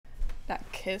that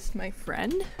kissed my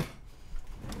friend.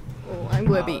 Oh, I'm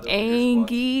gonna be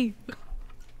angry.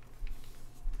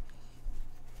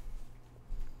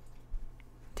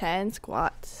 10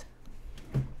 squats.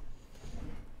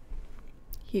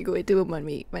 He go do it when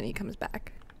he comes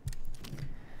back.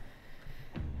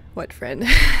 What friend?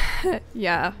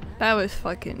 Yeah, that was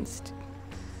fucking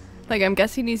like, I'm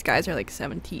guessing these guys are like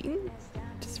 17,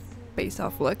 just based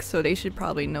off looks, so they should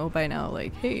probably know by now,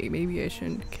 like, hey, maybe I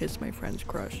shouldn't kiss my friend's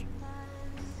crush.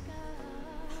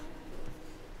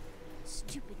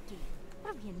 Stupid game.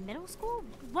 What are we in middle school?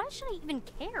 Why should I even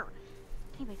care?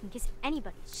 Anybody can kiss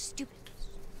anybody. Stupid.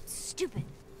 Stupid.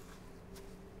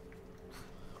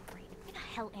 Great. Where the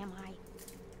hell am I?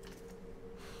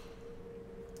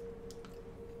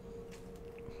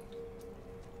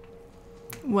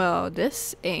 Well,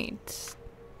 this ain't.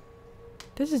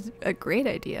 This is a great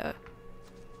idea.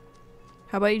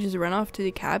 How about you just run off to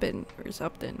the cabin or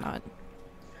something? Not.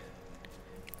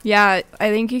 Yeah, I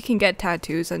think you can get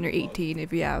tattoos under 18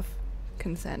 if you have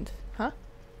consent. Huh?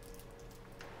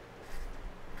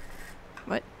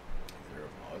 What? Is there a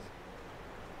Pause?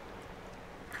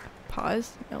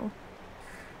 pause? No.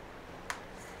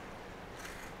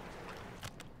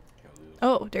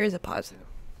 Oh, there is a pause.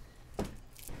 Oh,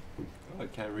 I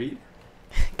can't read?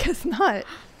 Guess not.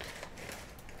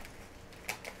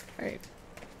 Alright.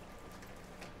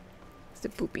 It's the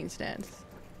pooping stance.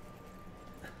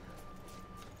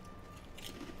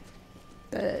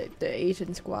 The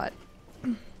Asian squat.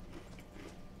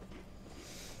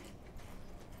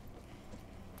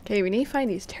 Okay, we need to find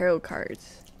these tarot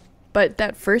cards. But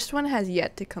that first one has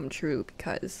yet to come true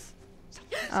because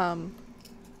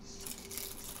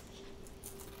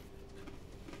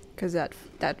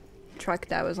that truck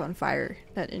that was on fire,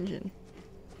 that engine.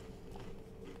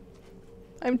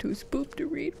 I'm too spooked to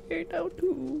read right now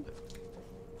too.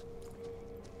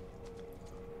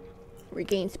 We're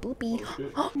getting spoopy.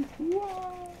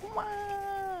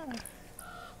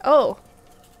 Oh,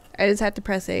 I just had to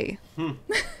press A.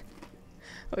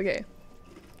 Okay,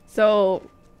 so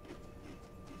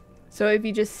if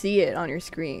you just see it on your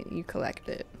screen, you collect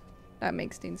it. That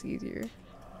makes things easier.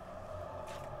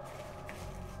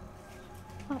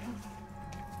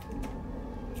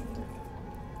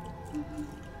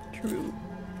 True.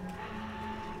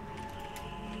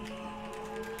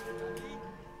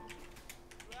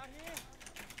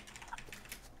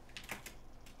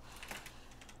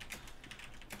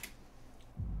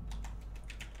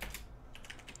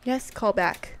 Yes, call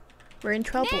back. We're in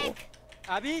trouble. Nick!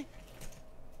 Abby?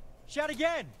 Shout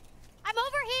again! I'm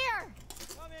over here!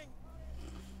 Coming!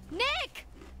 Nick!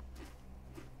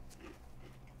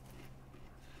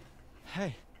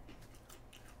 Hey.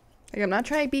 Like, I'm not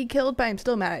trying to be killed, but I'm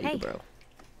still mad at Hey. you, bro.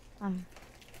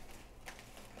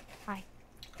 Hi.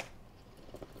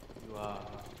 You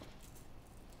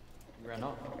ran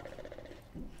off.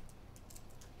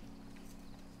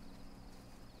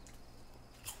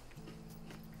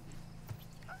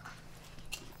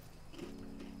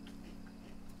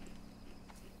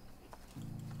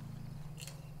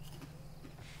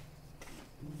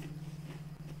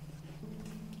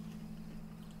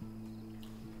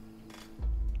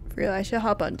 For real, I should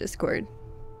hop on Discord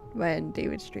when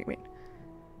David's streaming.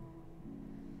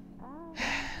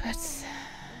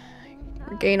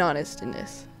 We're getting honest in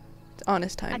this. It's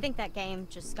honest time. I think that game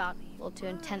just got a little too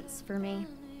intense for me.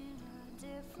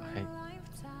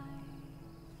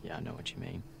 Yeah, I know what you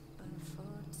mean.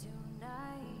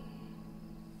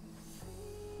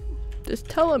 Just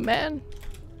tell him, man.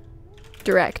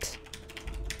 Direct.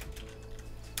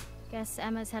 Guess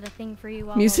Emma's had a thing for you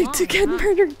all Music along, to get huh?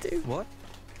 murdered too. What?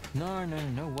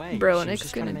 No way. Bro, She was Nick's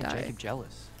just trying to gonna make die. Jacob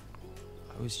jealous.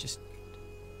 I was just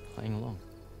playing along.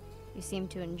 You seem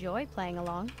to enjoy playing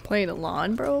along. Playing a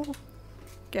lawn, bro?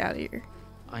 Get out of here.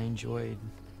 I enjoyed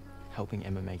helping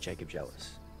Emma make Jacob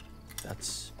jealous.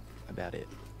 That's about it.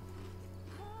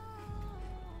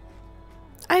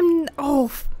 Oh,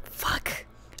 fuck.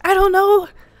 I don't know.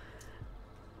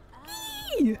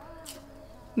 Eee.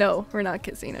 No, we're not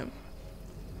kissing him.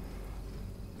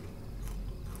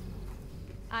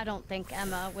 I don't think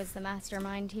Emma was the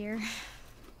mastermind here.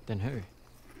 Then who?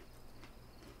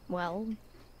 Well,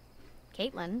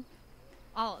 Caitlin.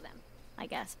 All of them, I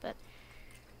guess, but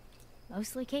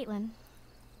mostly Caitlin.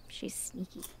 She's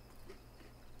sneaky.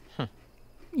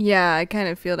 Yeah, I kind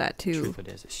of feel that too. Truth, it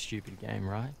is a stupid game,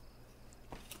 right?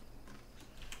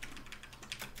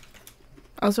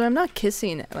 Also, I'm not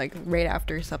kissing like right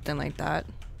after something like that.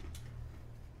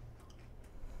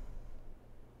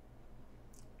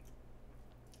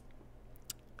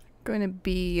 Going to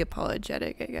be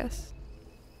apologetic, I guess.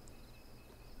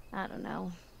 I don't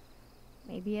know.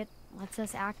 Maybe it lets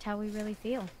us act how we really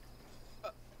feel.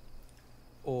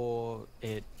 Or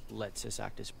it lets us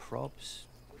act as props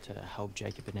to help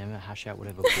Jacob and Emma hash out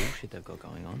whatever bullshit they've got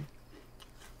going on.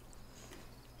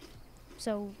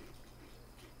 So,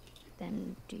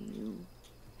 then do you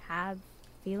have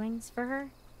feelings for her?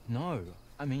 No,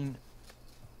 I mean,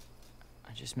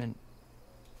 I just meant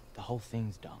the whole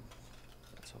thing's dumb.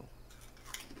 That's all.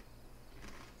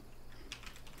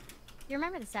 You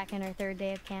remember the second or third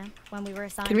day of camp when we were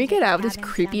assigned? Can we to get pick out of this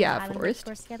cabins creepy down ass the island forest?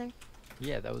 course together?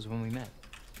 Yeah, that was when we met.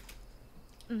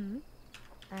 Mm-hmm.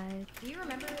 Do you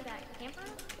remember that camper?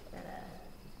 That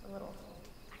a little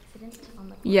accident on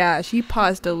the course? Yeah, she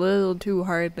paused a little too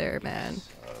hard there, man.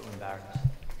 So embarrassed.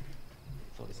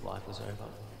 Thought his life was over.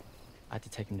 I had to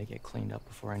take him to get cleaned up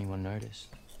before anyone noticed.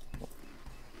 Well,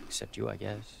 except you, I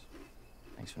guess.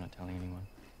 Thanks for not telling anyone.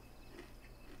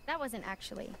 That wasn't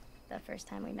actually the first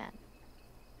time we met.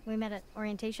 We met at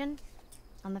orientation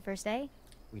on the first day.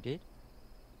 We did?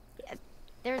 Yeah,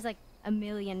 there was like a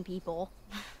million people.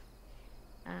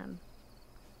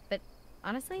 But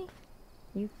honestly,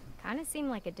 you kind of seem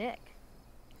like a dick.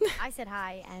 I said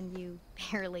hi and you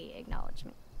barely acknowledged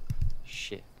me.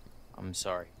 Shit. I'm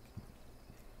sorry.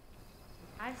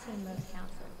 I've seen most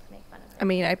counselors make fun of I them.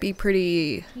 mean, I'd be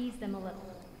pretty Tease them a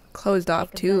little. closed off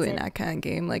Jacob too does in it. that kind of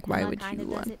game. Like, why Emma would kinda you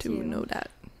does want it to too. know that?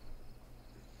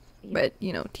 You- But,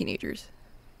 you know, teenagers.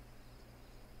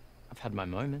 I've had my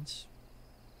moments.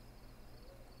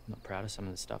 I'm not proud of some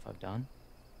of the stuff I've done.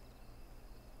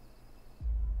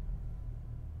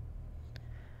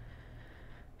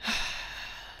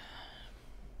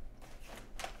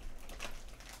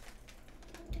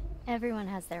 Everyone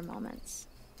has their moments.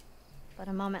 But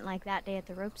a moment like that day at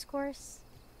the ropes course,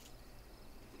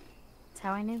 that's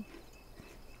how I knew.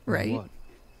 Right? What?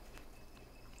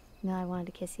 No, I wanted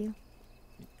to kiss you.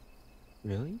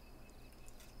 Really?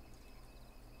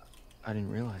 I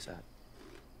didn't realize that.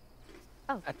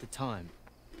 Oh. At the time.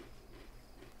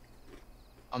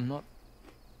 I'm not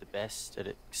the best at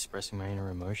expressing my inner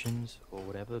emotions or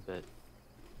whatever, but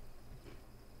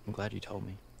I'm glad you told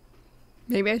me.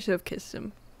 Maybe I should have kissed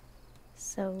him.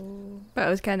 So, But I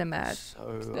was kind of mad.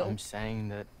 So Still. I'm saying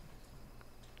that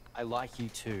I like you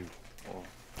too. Or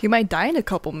He might die in a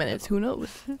couple minutes. Who knows?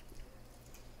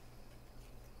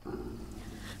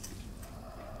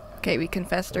 Okay, we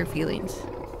confessed our feelings.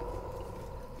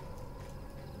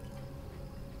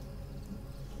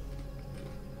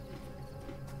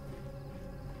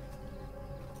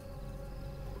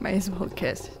 Might as well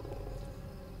kiss.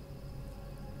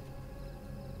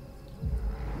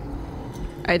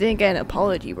 I didn't get an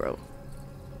apology, bro.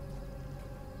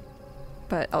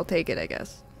 But I'll take it, I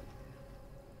guess.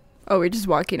 Oh, we're just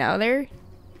walking out of there?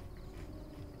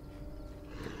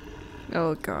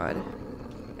 Oh god.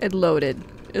 It loaded.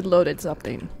 It loaded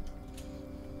something.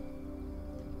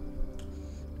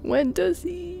 When does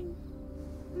he?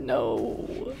 No.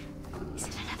 is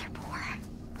it another boar?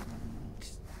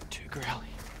 it's too growly.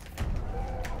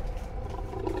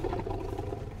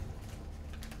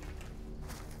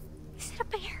 Is it a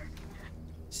bear?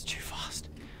 It's too fast.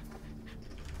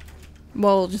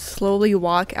 Well, just slowly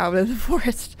walk out of the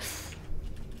forest.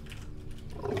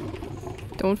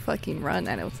 Don't fucking run,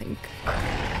 I don't think.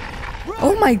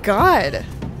 Oh my god!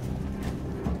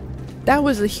 That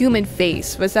was a human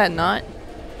face, was that not?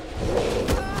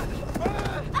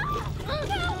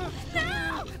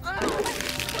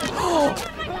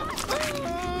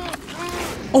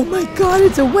 Oh my god,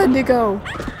 it's a Wendigo!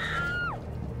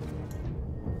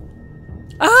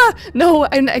 Ah! No,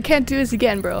 I can't do this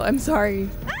again, bro. I'm sorry.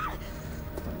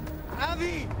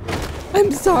 Abby!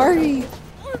 I'm sorry.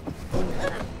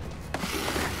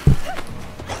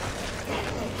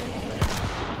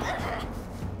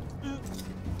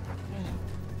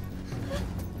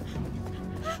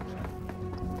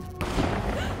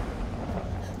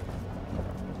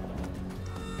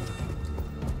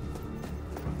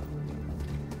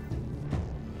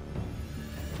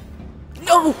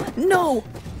 No! No!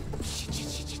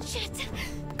 Shit.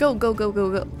 Go, go, go, go,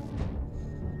 go.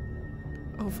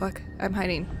 Oh fuck, I'm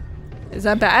hiding. Is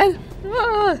that bad?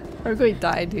 Ah, I'm going to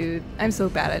die, dude. I'm so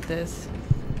bad at this.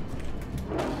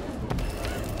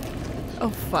 Oh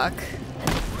fuck.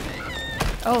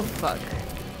 Oh fuck.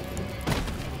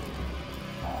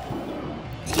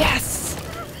 Yes!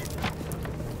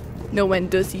 No one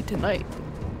does he tonight.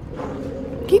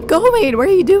 Keep going! What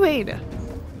are you doing?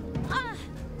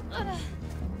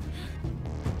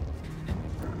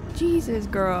 Jesus,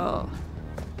 girl.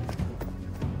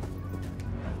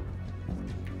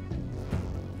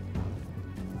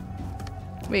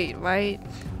 Wait, why?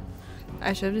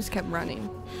 I should have just kept running.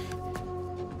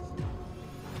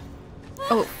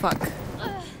 Oh, fuck.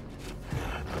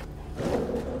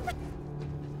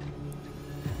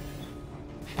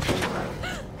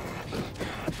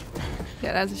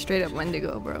 Yeah, that's a straight up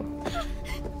Wendigo, bro.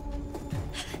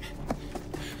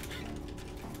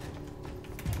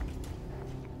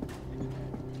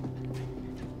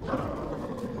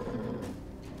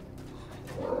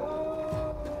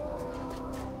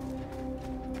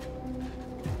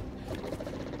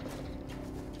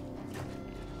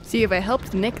 See, if I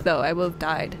helped Nick though, I would have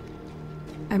died.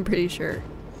 I'm pretty sure.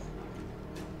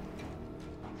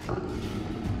 Oh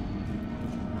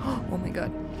my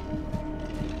god.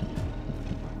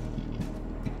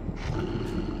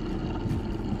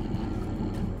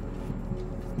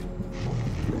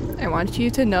 I want you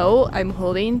to know I'm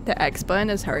holding the X button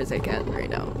as hard as I can right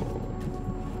now.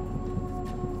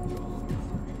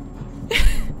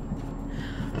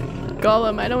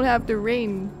 Gollum, I don't have the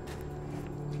ring.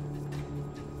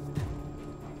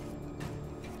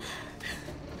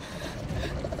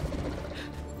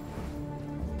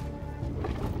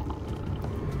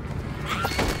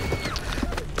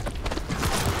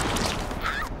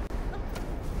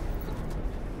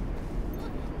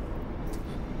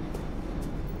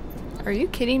 Are you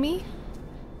kidding me?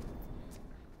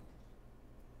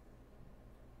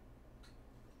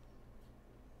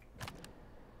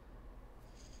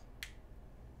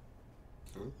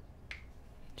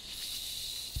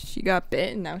 She got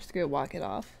bit and now she's gonna walk it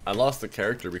off. I lost the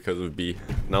character because of B.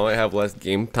 Now I have less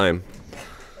game time.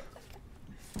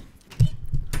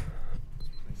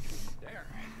 There.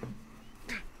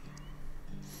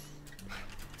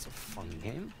 It's a fun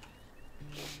game.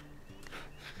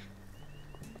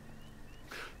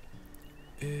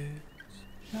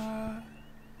 It's not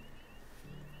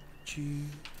you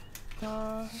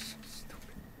thought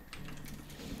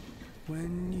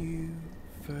when you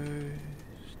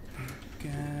first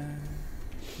began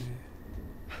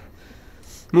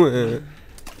it.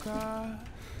 Got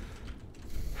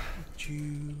what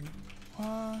you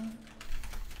want.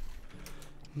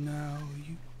 Now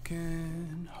you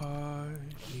can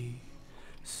hardly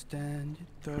stand it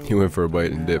though. He went for a bite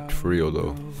and dipped for real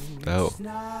though. The hell?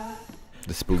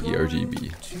 The spooky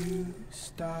RGB.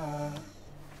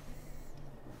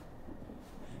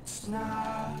 It's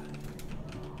not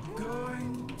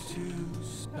going to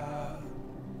stop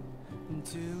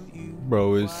until you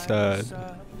Bro is sad.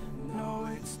 No,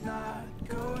 it's not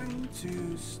going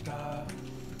to stop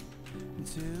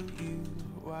until you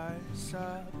wise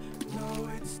up.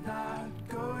 No, it's not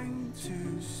going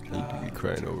to stop. He'd be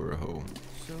crying over a hoe.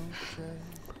 So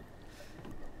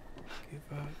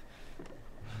give up.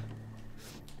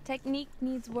 Technique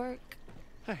needs work.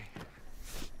 Hey.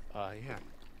 Yeah. I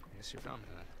guess you found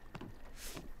that.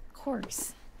 Of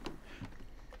course.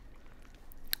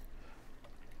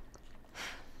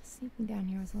 Sleeping down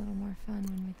here was a little more fun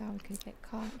when we thought we could get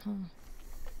caught, huh?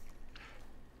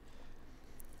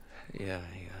 Yeah,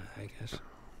 I guess.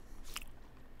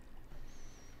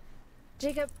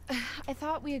 Jacob, I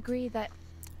thought we agreed that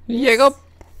Jacob!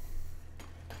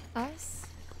 us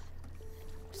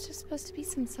was just supposed to be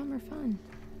some summer fun.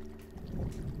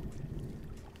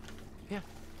 Yeah.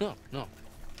 No.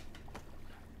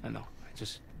 I know.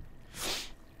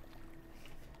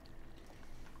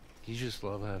 You just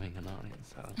love having an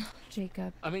audience, huh?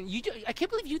 Jacob. I mean, I can't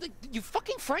believe you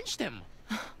fucking Frenched him.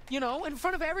 You know, in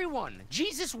front of everyone.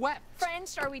 Jesus wept.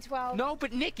 French, are we 12? No,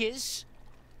 but Nick is.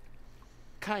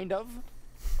 Kind of.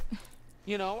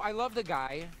 You know, I love the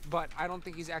guy, but I don't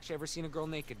think he's actually ever seen a girl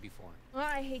naked before. Well,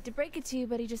 I hate to break it to you,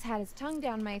 but he just had his tongue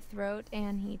down my throat,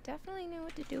 and he definitely knew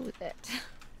what to do with it.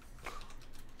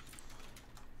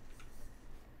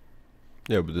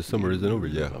 Yeah, but the summer isn't over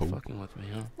yet. Stop fucking with me,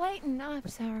 huh? Lighten up,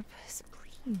 Sourpuss,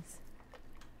 please.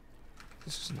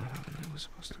 This is not how the night was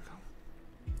supposed to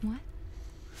go. What?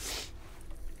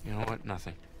 You know what?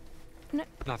 Nothing. No.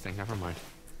 Nothing. Never mind.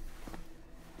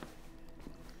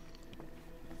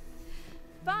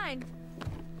 Fine.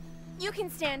 You can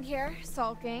stand here,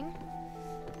 sulking,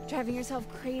 driving yourself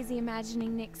crazy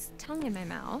imagining Nick's tongue in my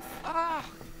mouth. Ah!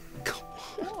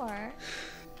 Come on.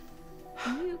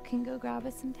 Or you can go grab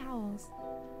us some towels.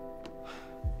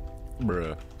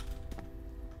 Bruh.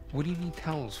 What do you need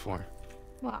towels for?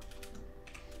 Well,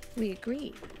 we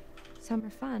agreed. Summer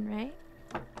fun, right?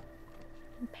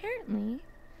 Apparently,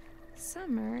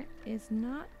 summer is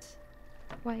not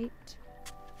quite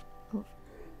over.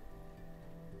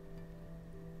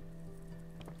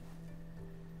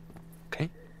 Okay.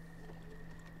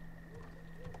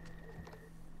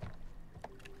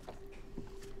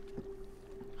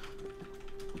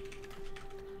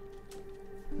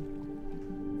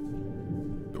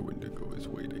 The Wendigo is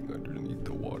waiting underneath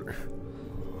the water.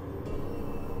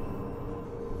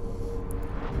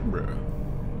 Bruh.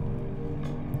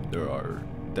 There are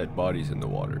dead bodies in the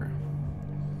water.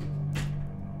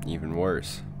 Even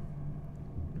worse,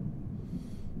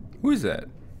 Who is that?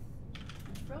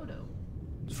 Frodo.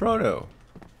 It's Frodo.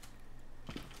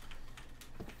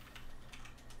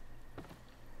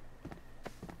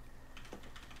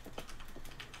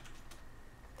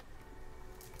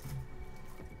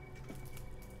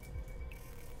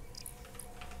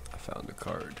 I found the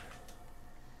card.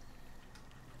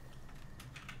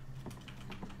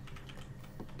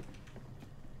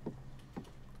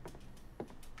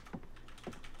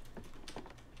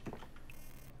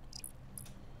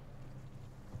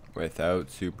 Without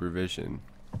supervision.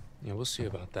 Yeah, we'll see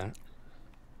about that.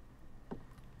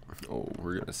 Oh,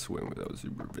 we're gonna swim without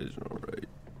supervision, alright.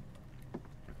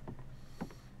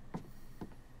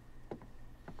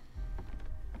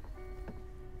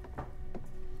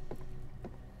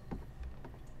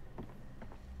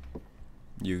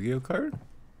 Yu-Gi-Oh card?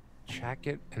 Chack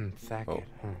it and thack Oh. it,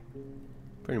 huh?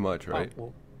 Pretty much, right? Oh,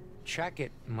 well, Chack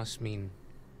it must mean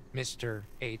Mr.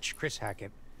 H. Chris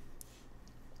Hackett.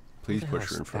 Please the push hell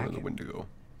her in is front of the Thacket? Wendigo.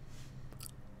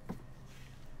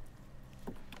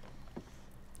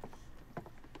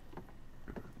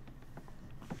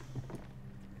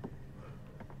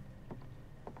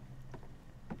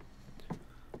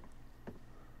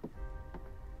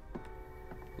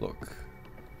 Look.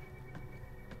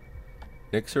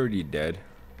 Nick's already dead.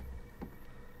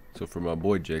 So for my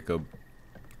boy Jacob,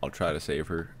 I'll try to save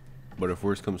her. But if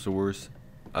worse comes to worse,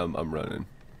 I'm running,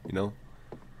 you know?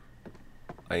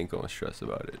 I ain't gonna stress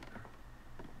about it.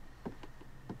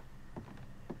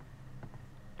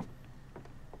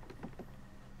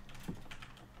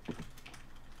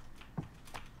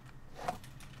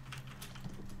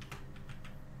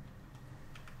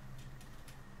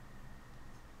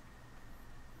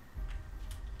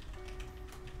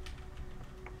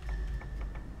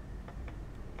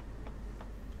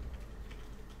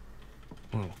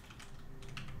 Whoa.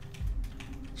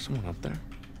 Someone up there?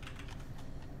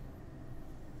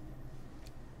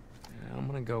 Yeah, I'm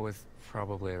gonna go with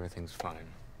probably everything's fine.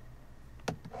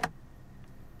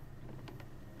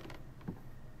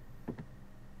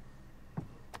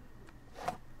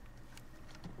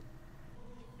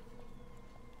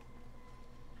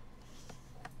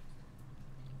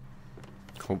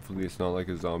 Hopefully it's not like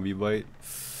a zombie bite.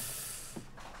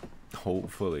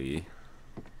 Hopefully.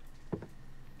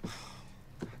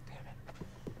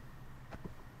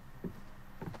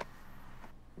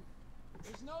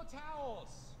 There's no towels.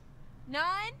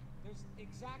 None? There's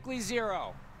exactly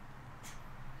 0.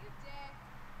 You dick.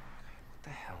 What the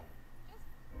hell? Just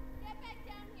get back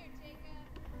down here, Jacob.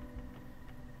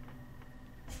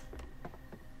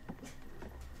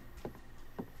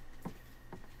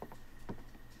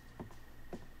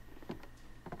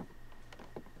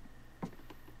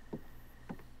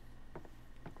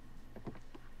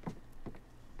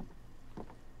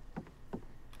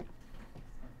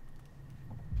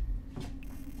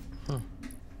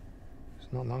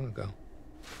 It's not long ago.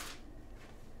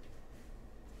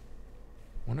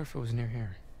 Wonder if it was near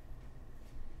here.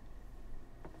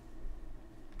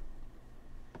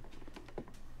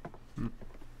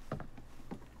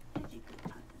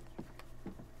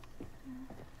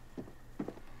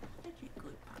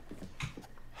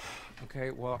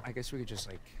 Okay, well, I guess we could just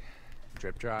like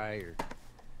drip dry, or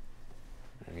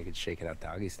and you could shake it out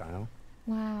doggy style.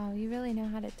 Wow, you really know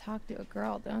how to talk to a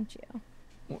girl, don't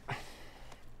you?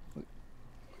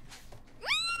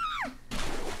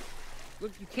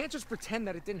 Look, you can't just pretend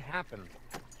that it didn't happen.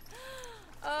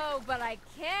 Oh, but I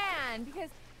can,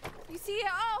 because you see,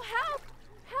 oh, help!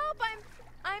 Help!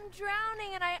 I'm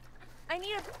drowning, and I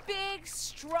need a big,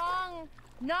 strong,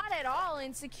 not at all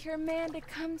insecure man to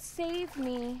come save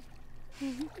me.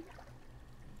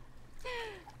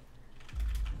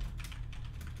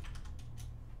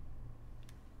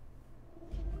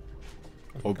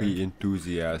 I'll be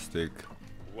enthusiastic.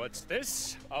 What's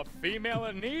this? A female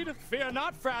in need? Fear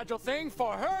not, fragile thing,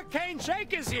 for Hurricane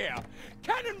Jake is here!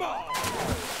 Cannonball!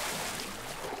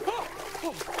 Oh,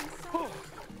 oh, oh.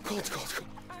 Cold, cold,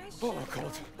 cold. Oh,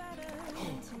 cold.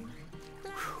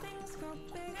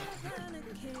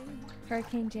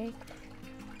 Hurricane Jake.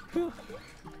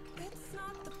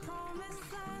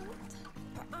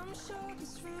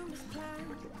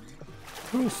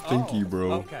 Oh, stinky,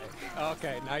 bro. Okay,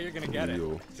 okay, now you're gonna get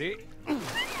Yo. it. See?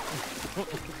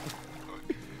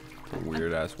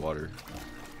 Weird ass water.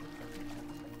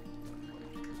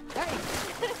 Hey,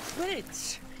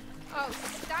 Twitch! Oh,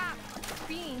 stop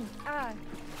being,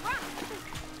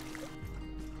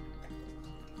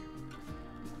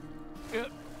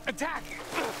 Attack!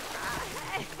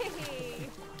 Hey.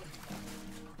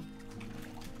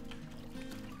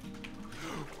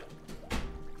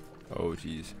 Oh,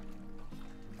 jeez.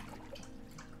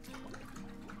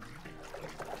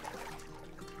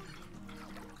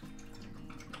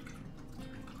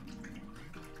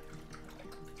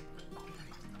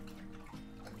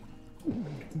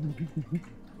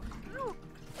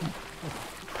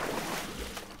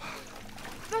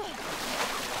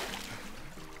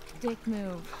 Dick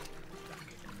move.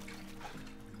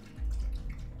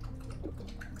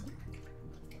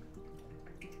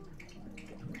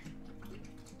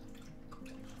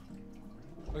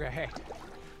 Okay, hey,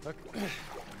 look,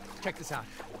 check this out.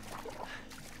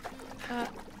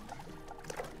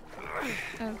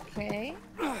 Okay.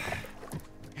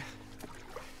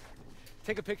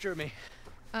 Take a picture of me.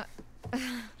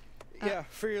 Yeah,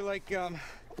 for your like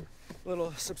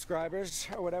little subscribers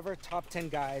or whatever. Top 10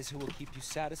 guys who will keep you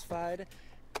satisfied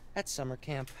at summer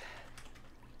camp.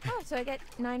 Oh, so I get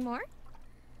 9 more?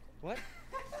 What?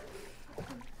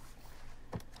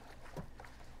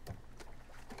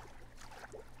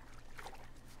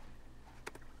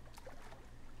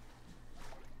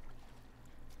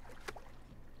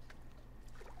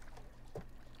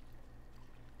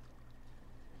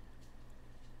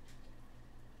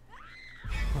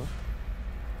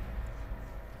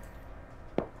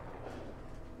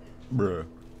 Bruh.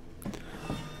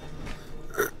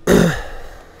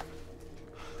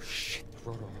 Shit, the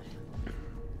road already.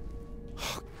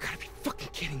 Oh, gotta be fucking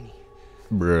kidding me.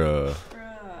 Bruh.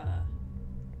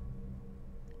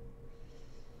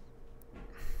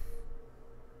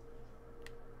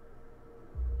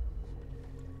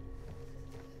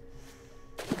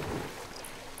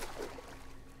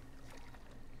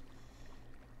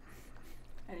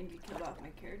 I think you killed off my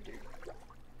character.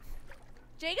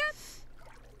 Jacob?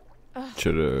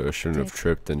 Shouldn't have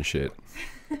tripped and shit.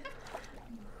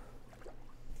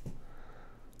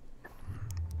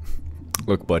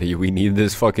 Look, buddy, we need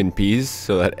this fucking piece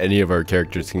so that any of our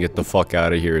characters can get the fuck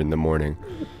out of here in the morning.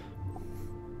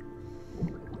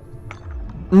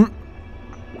 Oh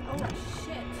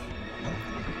shit.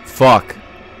 Fuck.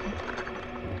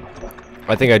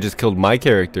 I think I just killed my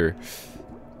character.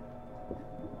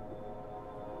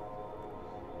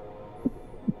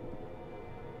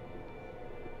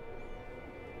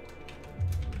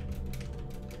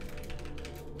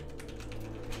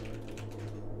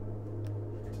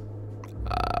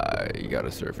 You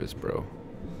gotta surface, bro.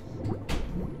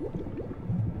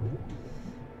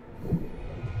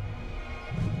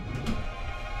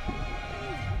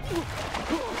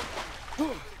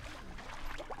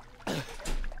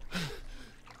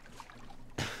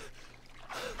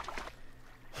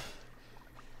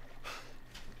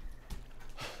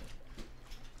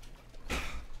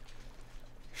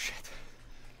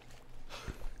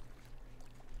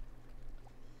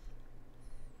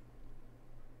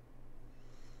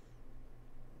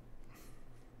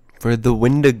 For the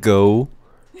Wendigo.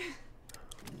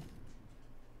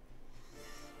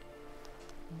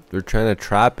 They're trying to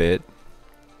trap it.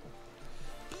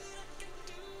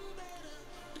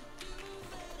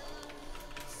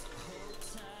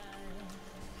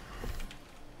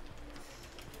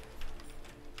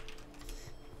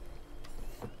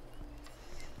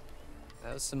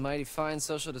 That was some mighty fine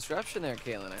social disruption there,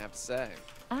 Kaylin, I have to say.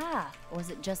 Ah, or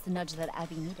was it just the nudge that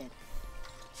Abby needed?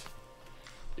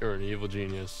 You're an evil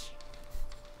genius.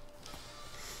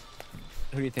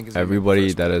 Who do you think is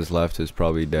Everybody that is left is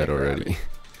probably dead already.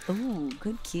 Ooh,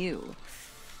 good cue.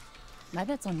 My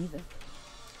bet's on either.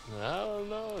 I don't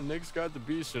know. Nick's got the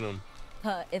beast in him.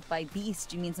 If by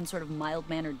beast you mean some sort of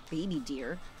mild-mannered baby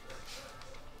deer.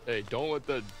 Hey, don't let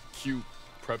that cute,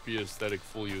 preppy aesthetic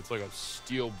fool you. It's like a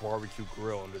steel barbecue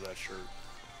grill under that shirt.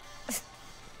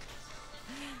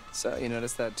 So, you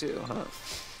noticed that too, huh?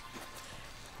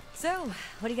 So,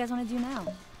 what do you guys want to do now?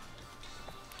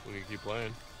 We can keep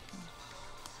playing.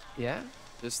 Yeah?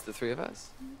 Just the 3 of us?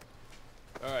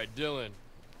 Alright, Dylan.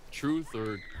 Truth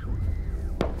or...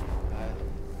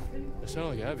 That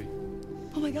sounded like Abby.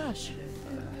 Oh my gosh.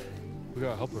 We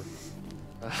gotta help her.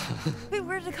 Wait,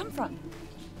 where did it come from?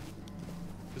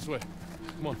 This way.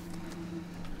 Come on.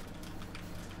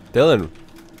 Dylan.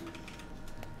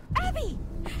 Abby!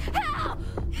 Help!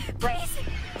 Please!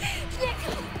 Nick!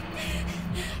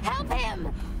 Help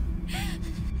him!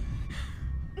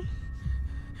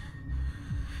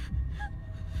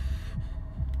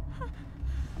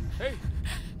 Hey!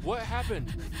 What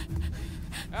happened?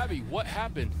 Abby, what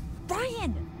happened?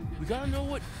 Brian! We gotta know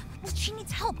what... She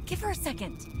needs help. Give her a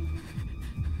second.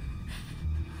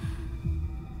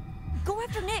 Go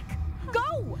after Nick.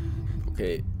 Go!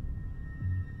 Okay.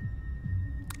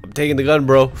 I'm taking the gun,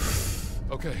 bro.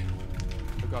 Okay.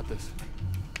 I got this.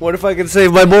 What if I can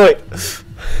save my boy?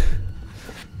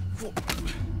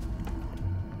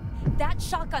 That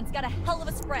shotgun's got a hell of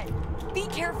a spread. Be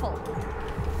careful.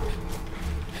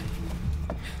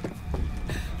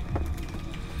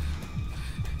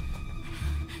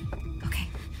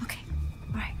 Okay,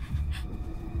 all right.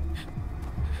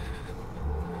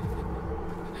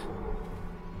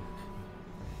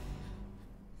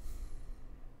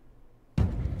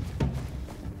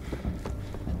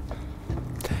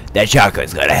 That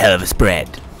shotgun's got a hell of a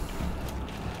spread.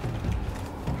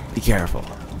 Be careful.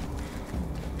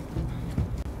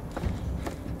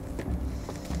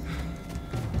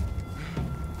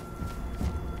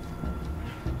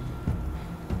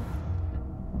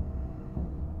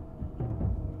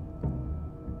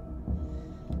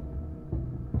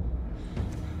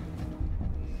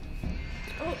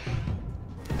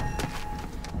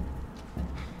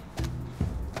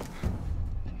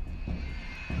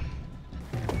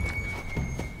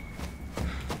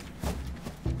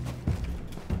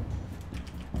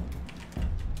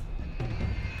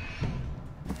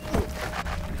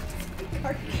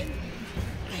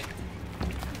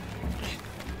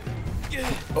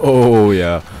 Oh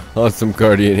yeah, that's some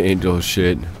guardian angel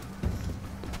shit.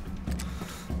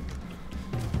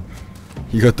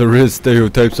 You got the Riz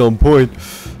stereotypes on point.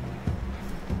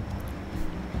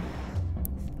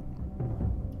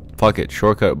 Fuck it,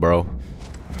 shortcut, bro.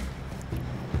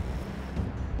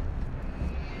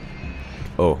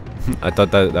 Oh, I thought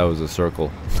that was a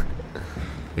circle.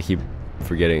 I keep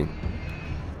forgetting.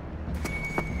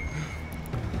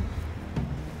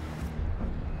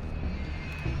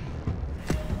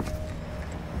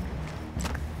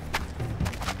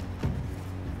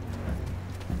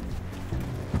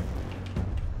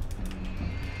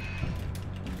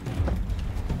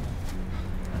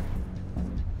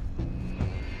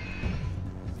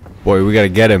 Boy, we gotta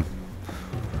get him.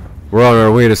 We're on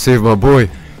our way to save my boy.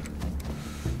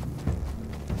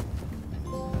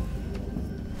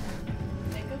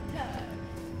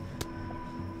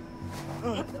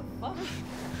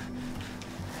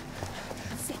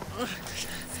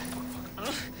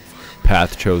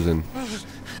 Path chosen.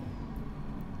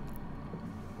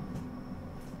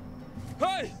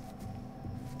 Hey!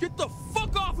 Get the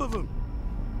fuck off of him!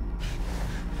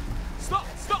 Stop!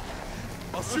 Stop!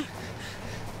 I'll shoot!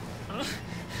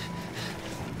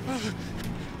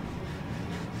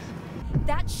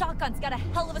 That shotgun's got a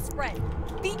hell of a spread.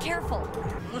 Be careful.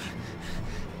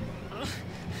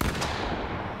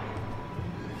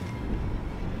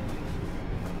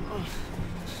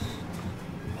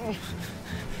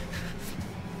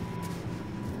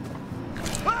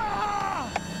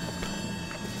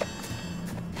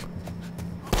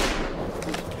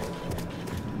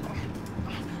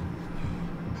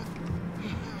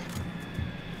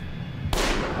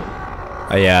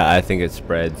 Yeah, I think it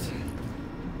spreads.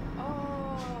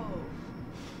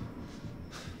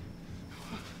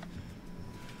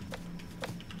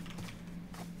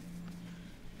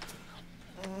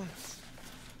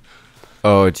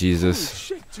 Oh Jesus.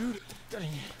 Holy shit, dude.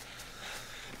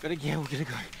 Gotta get, we gotta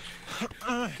go.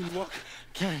 Can you walk?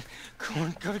 Can, come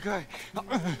on, gotta go. Come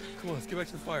on, let's get back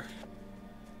to the fire.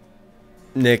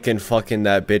 Nick and fucking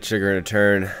that bitch are gonna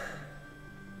turn.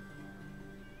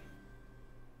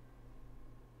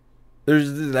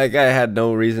 That guy had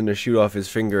no reason to shoot off his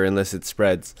finger unless it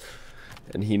spreads.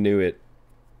 And he knew it.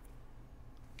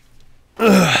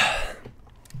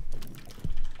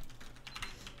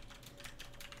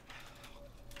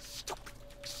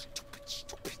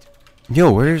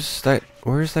 Yo, where's that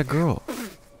girl?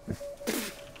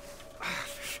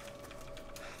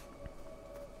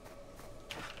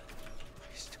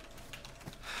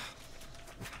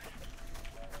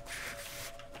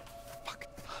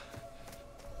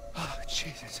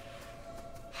 Jesus.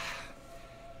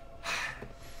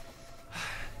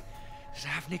 There's a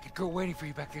half-naked girl waiting for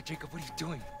you back there, Jacob. What are you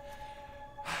doing?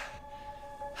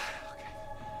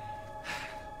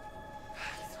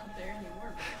 He's not there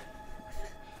anymore.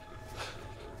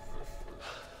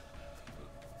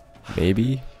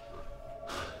 Maybe.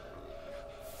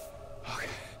 Okay.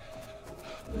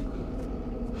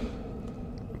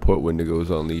 Put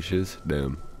Wendigos on leashes.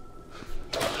 Damn.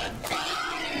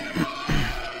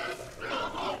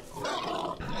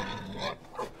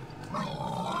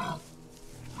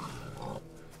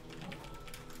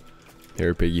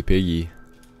 Here, piggy, piggy.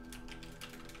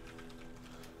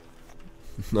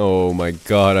 Oh my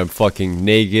god, I'm fucking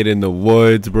naked in the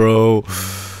woods, bro.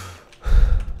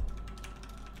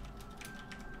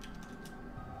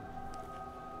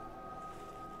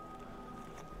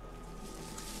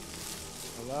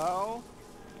 Hello?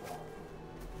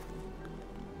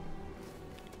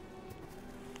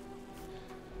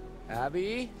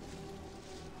 Abby?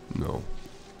 No.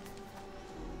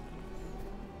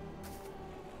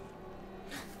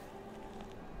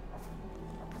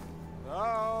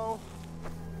 Hello?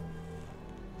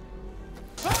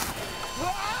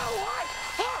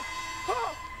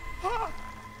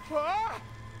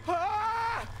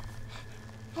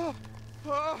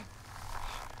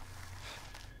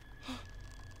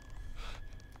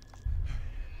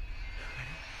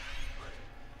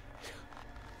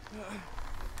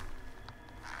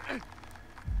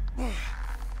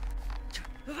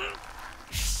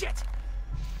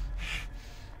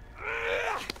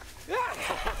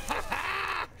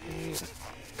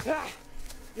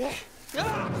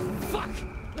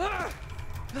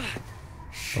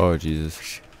 Oh,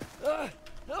 Jesus. No.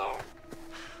 Oh,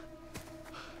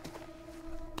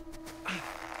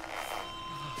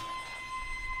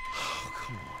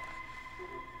 come on.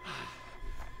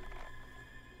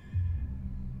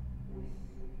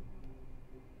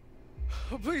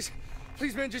 Oh, please,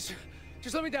 please, man, just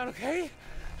let me down, okay?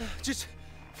 Just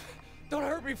don't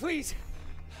hurt me, please.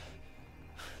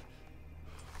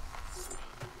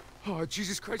 Oh,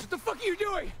 Jesus Christ, what the fuck are you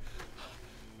doing?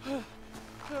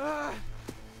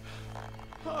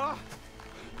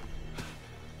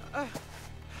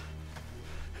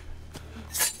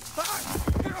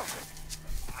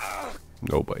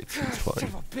 No bites. It's Son fine.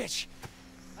 of a bitch.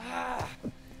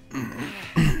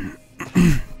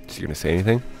 Is he gonna say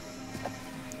anything?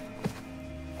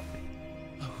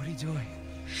 Oh, what are you doing?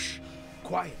 Shh.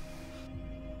 Quiet.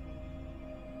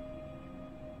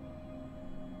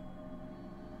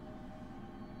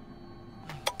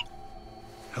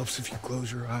 Helps if you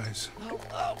close your eyes. Oh,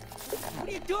 oh. What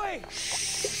are you doing?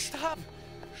 Stop.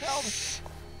 Help.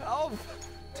 Help.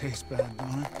 Tastes bad,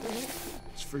 don't it?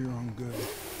 It's for your own good.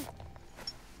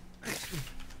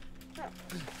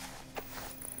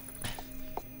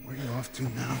 Where you off to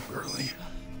now, girlie?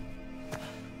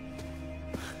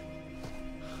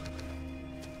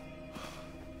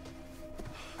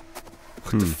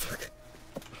 What the fuck?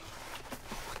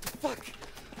 What the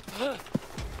fuck?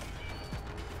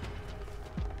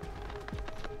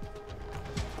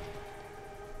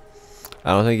 I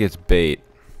don't think it's bait.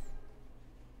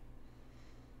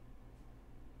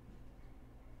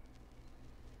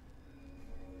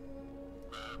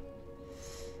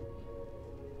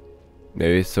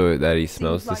 Maybe so that he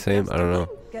smells the same. I don't know.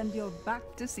 And you're back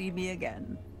to see me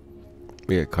again.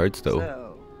 We got cards though.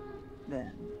 So,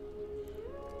 then,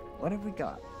 what have we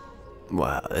got?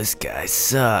 Wow, this guy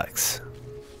sucks.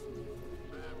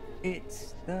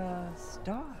 It's the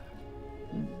star.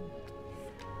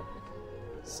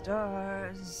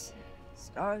 Stars,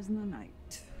 stars in the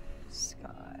night,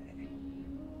 sky,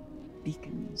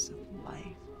 beacons of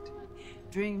light,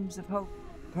 dreams of hope,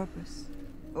 purpose,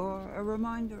 or a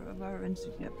reminder of our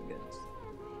insignificance,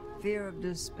 fear of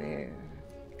despair,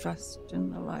 trust in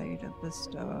the light of the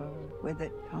star. With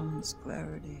it comes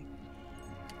clarity,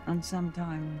 and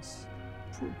sometimes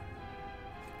proof.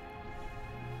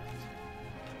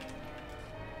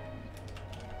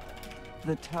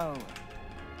 The tower.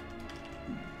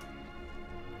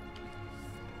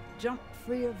 Jump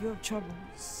free of your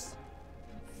troubles.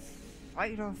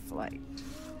 Fight or flight.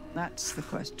 That's the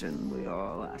question we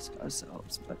all ask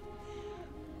ourselves, but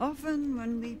often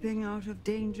when leaping out of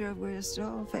danger, we're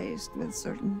still faced with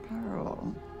certain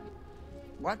peril.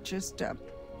 Watch your step.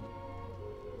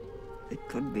 It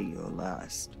could be your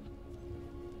last.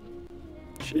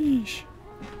 Sheesh.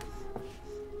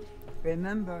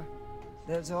 Remember,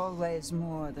 there's always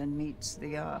more than meets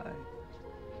the eye.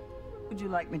 Would you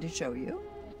like me to show you?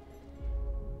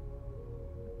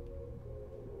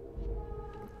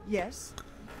 Yes,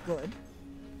 good.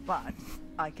 But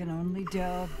I can only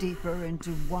delve deeper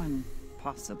into one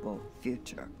possible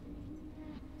future.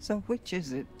 So which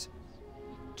is it?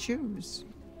 Choose.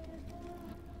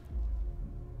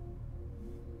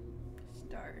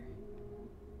 Star.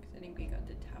 Because I think we got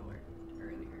the tower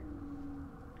earlier.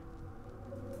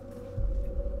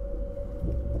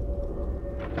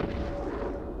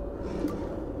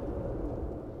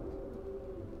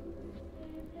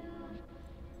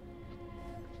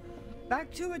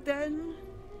 Back to it then.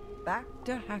 Back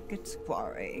to Hackett's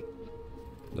Quarry.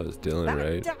 That was Dylan, Back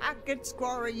right? to Hackett's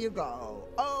Quarry you go.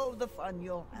 Oh, the fun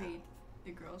you'll have. Wait,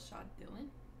 the girl shot Dylan?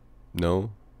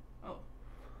 No. Oh.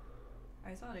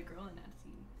 I saw the girl in that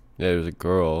scene. Yeah, there's a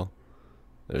girl.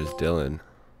 There's Dylan,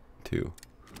 too.